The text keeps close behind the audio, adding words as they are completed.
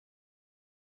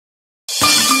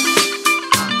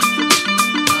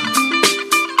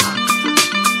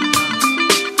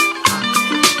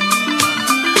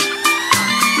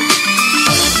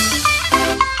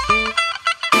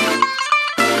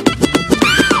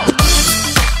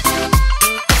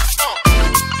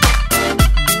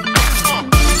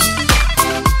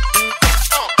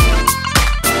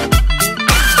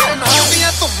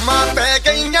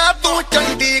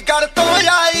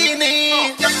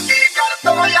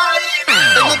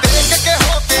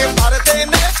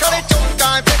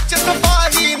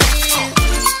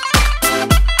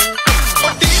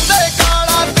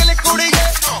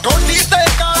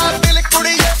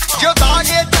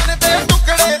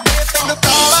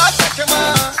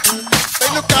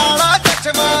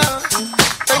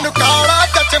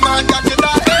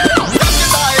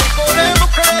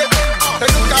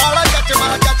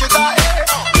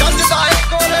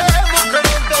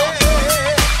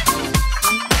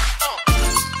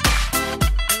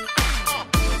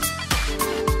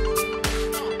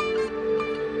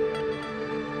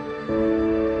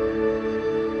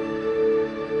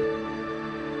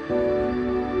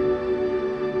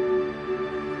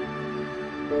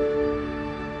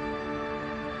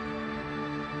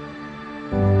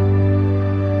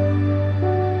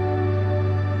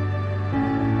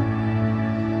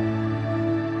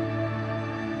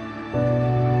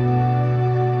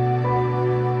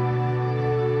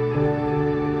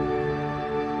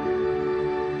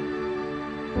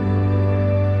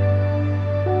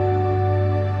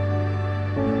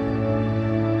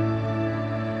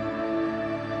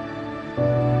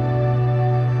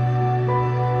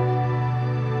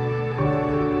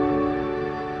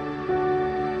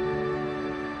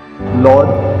Lord,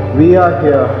 we are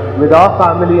here with our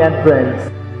family and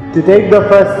friends to take the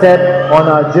first step on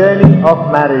our journey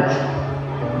of marriage.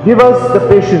 Give us the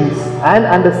patience and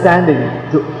understanding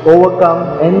to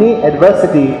overcome any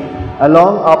adversity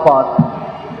along our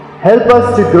path. Help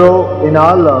us to grow in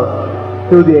our love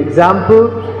through the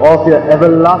example of your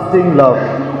everlasting love.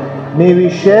 May we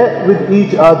share with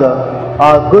each other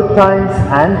our good times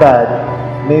and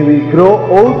bad. May we grow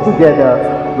old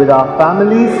together with our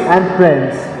families and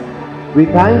friends. We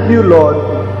thank you, Lord,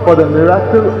 for the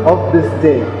miracle of this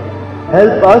day.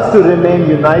 Help us to remain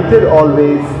united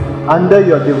always under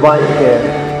your divine care.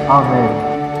 Amen.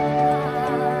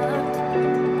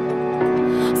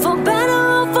 For better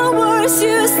or for worse,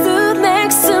 you stood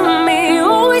next to me.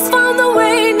 Always found a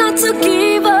way not to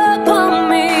give up on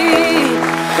me.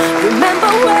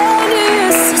 Remember when you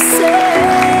used to say,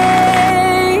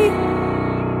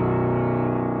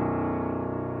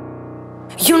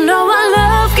 you know our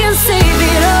love can save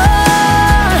it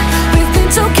all. We've been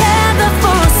together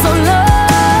for so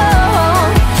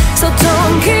long, so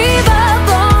don't give up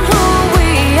on who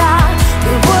we are.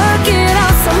 We'll work it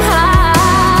out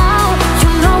somehow. You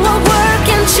know our work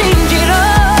can change it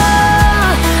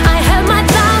all. I had my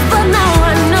doubts, but now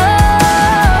I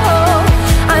know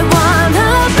I wanna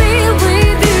be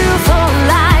with you for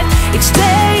life, each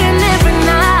day and every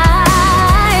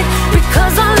night,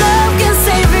 because our love can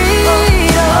save it all.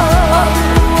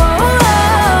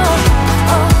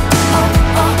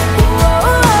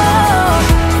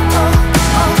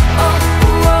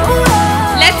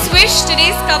 Let's wish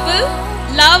today's couple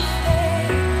love,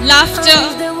 laughter,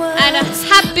 and a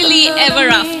happily ever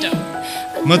after.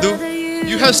 Madhu,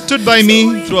 you have stood by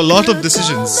me through a lot of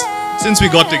decisions since we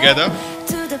got together.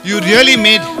 You really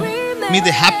made me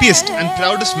the happiest and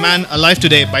proudest man alive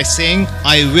today by saying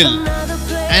I will.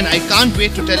 And I can't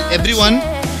wait to tell everyone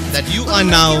that you are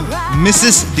now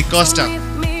Mrs. DeCosta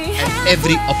at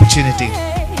every opportunity.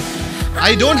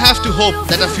 I don't have to hope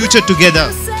that our future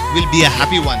together will be a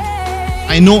happy one.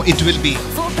 I know it will be,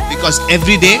 because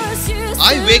every day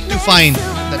I wake to find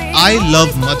that I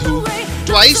love Madhu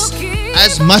twice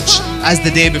as much as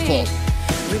the day before.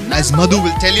 As Madhu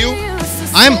will tell you,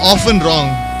 I am often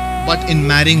wrong, but in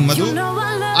marrying Madhu,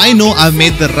 I know I've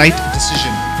made the right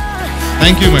decision.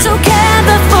 Thank you, Madhu.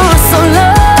 Together for so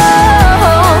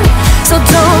long, so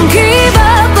don't give